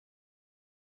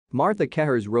Martha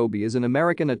Kehres Roby is an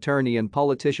American attorney and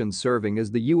politician serving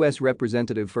as the U.S.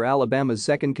 Representative for Alabama's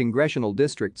 2nd Congressional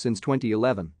District since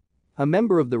 2011. A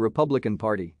member of the Republican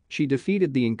Party, she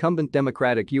defeated the incumbent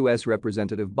Democratic U.S.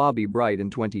 Representative Bobby Bright in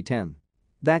 2010.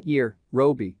 That year,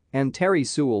 Roby and Terri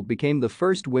Sewell became the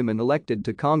first women elected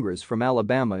to Congress from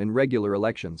Alabama in regular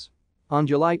elections. On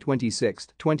July 26,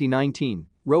 2019,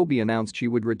 Roby announced she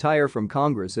would retire from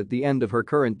Congress at the end of her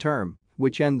current term,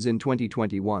 which ends in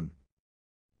 2021.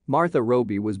 Martha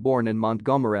Roby was born in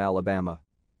Montgomery, Alabama.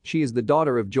 She is the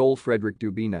daughter of Joel Frederick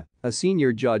Dubina, a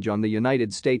senior judge on the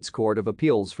United States Court of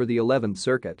Appeals for the 11th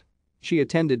Circuit. She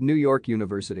attended New York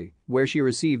University, where she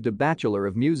received a Bachelor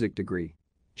of Music degree.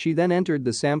 She then entered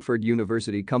the Samford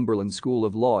University Cumberland School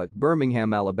of Law at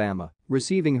Birmingham, Alabama,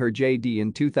 receiving her JD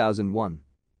in 2001.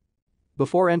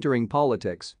 Before entering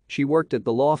politics, she worked at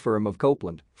the law firm of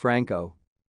Copeland, Franco.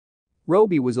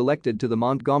 Roby was elected to the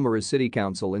Montgomery City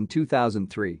Council in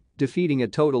 2003, defeating a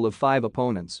total of 5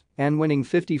 opponents and winning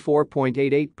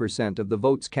 54.88% of the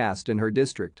votes cast in her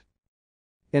district.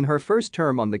 In her first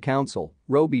term on the council,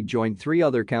 Roby joined 3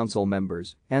 other council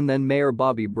members and then Mayor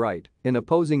Bobby Bright in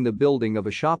opposing the building of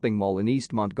a shopping mall in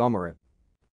East Montgomery.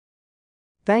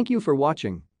 Thank you for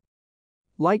watching.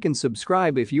 Like and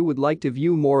subscribe if you would like to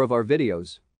view more of our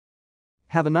videos.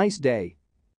 Have a nice day.